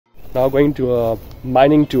now going to a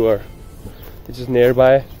mining tour, which is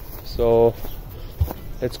nearby. So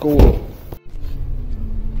let's go.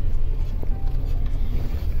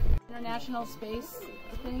 International space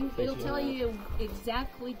thing. It'll tell you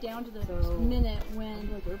exactly down to the minute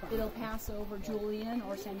when it'll pass over Julian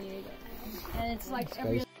or San Diego, and it's like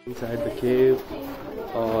every. Inside the cave,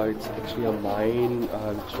 it's actually a mine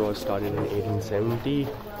which was started in 1870.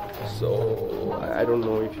 So I don't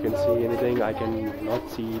know if you can see anything. I can not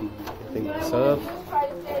see anything myself. Try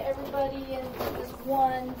to fit everybody in this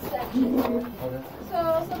one section.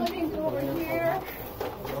 So somebody can go over here.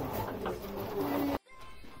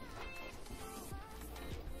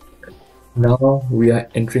 Now we are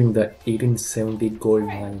entering the 1870 gold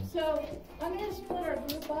mine. So I'm going to split our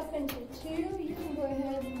group up into two. You can go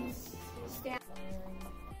ahead and stand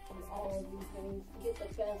all of these things to get the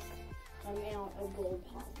best amount of gold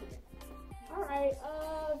possible. All right.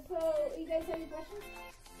 So you guys have any questions?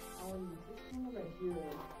 This one right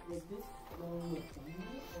here, was this going with somebody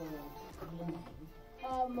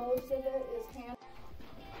or? Most of it is hand.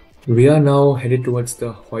 We are now headed towards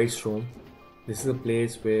the hoist room. This is a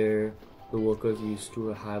place where the workers used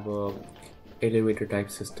to have a elevator type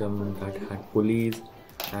system that had pulleys,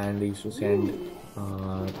 and they used to send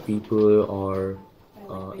people or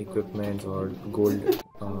equipment or gold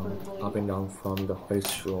up and down from the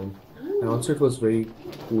hoist room. And also it was very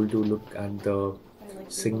cool to look at the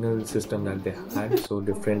signal system that they had. So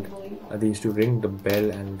different, they used to ring the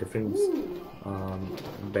bell, and different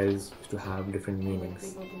bells used to have different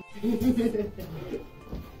meanings.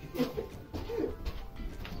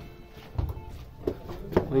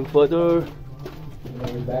 Going further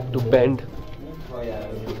to bend.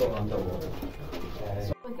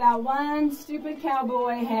 With that one stupid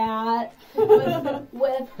cowboy hat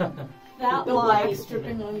with that light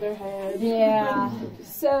stripping on their head. Yeah.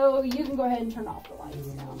 So you can go ahead and turn off the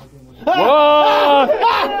lights now. Whoa!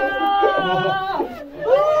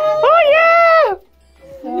 Oh yeah!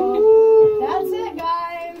 So that's it,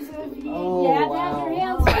 guys. If you had to have your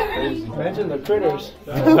hands. Imagine the critters.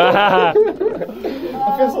 There's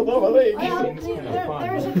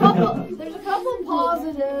a couple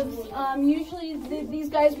positives. Usually these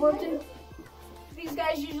guys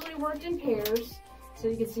usually worked in pairs, so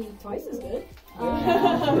you can see twice as good.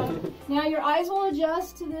 Now your eyes will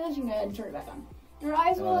adjust to this. You can go ahead and turn it back on. Your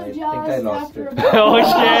eyes will adjust after about. Oh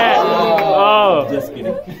shit! Oh, Just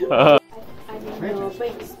kidding.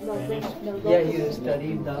 Yeah, you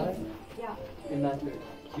studied that? Yeah. In that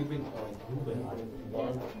Cuban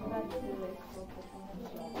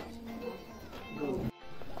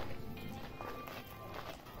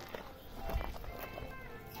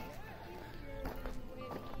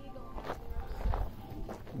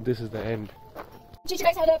this is the end. Teach you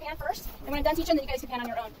guys how to pan first, and when I'm done teaching, then you guys can pan on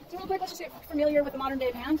your own. So real quick, let's just get familiar with the modern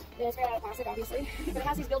day pan. It's made out of plastic, obviously, but it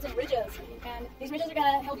has these built-in ridges, and these ridges are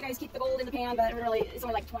going to help you guys keep the gold in the pan, but really, it's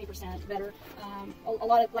only like 20% better. A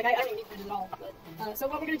lot of, like, I don't even need ridges at all. But, so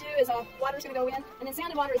what we're going to do is water's going to go in, and then sand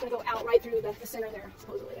and water is going to go out right through the center there,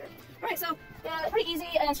 supposedly there. All right, so pretty easy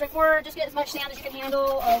and straightforward. Just get as much sand as you can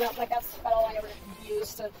handle. That's about all I ever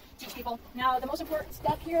use to teach people. Now, the most important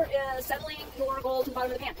step here is settling your gold to the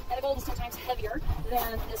bottom of the pan. And the gold is 10 times heavier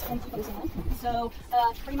than this empty sand. So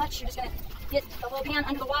pretty much you're just going to get the whole pan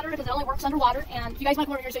under the water because it only works underwater. And you guys might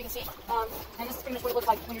come over here so you can see. And this is pretty much what it looks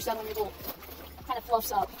like when you're settling your gold. Kind of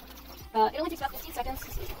fluffs up. It only takes about 15 seconds.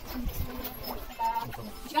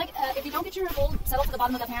 If you don't get your gold settled to the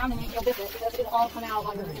bottom of the pan, then you'll biff it because it'll all come out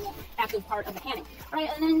while you're in the active part of the panning. All right,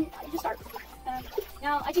 and then you just start.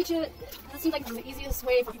 Now, I teach you, it seems like the easiest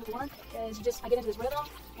way for people to learn is I get into this rhythm,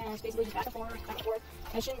 and it's basically just back and forth, back and forth.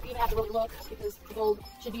 I shouldn't even have to really look because the gold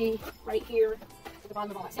should be right here at the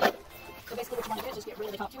bottom of all that sand. So basically what you want to do is just get rid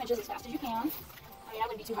of the top 2 inches as fast as you can. I mean, I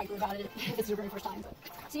wouldn't be too hyper about it if it's your very first time, but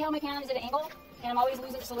see how my pan is at an angle, and I'm always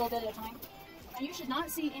losing just a little bit at a time. And you should not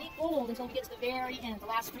see any gold until you get to the very end. The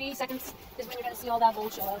last 3 seconds is when you're going to see all that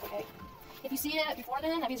gold show up, okay? If you see it before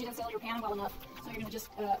then, that means you didn't settle your pan well enough. So you're going to just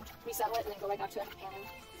resettle it and then go right back to panning.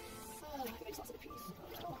 It makes lots of peace.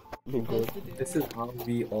 This is how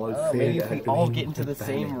we all maybe failed if we at all doing get into the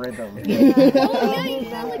panning. same rhythm. Oh,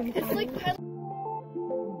 yeah, it's like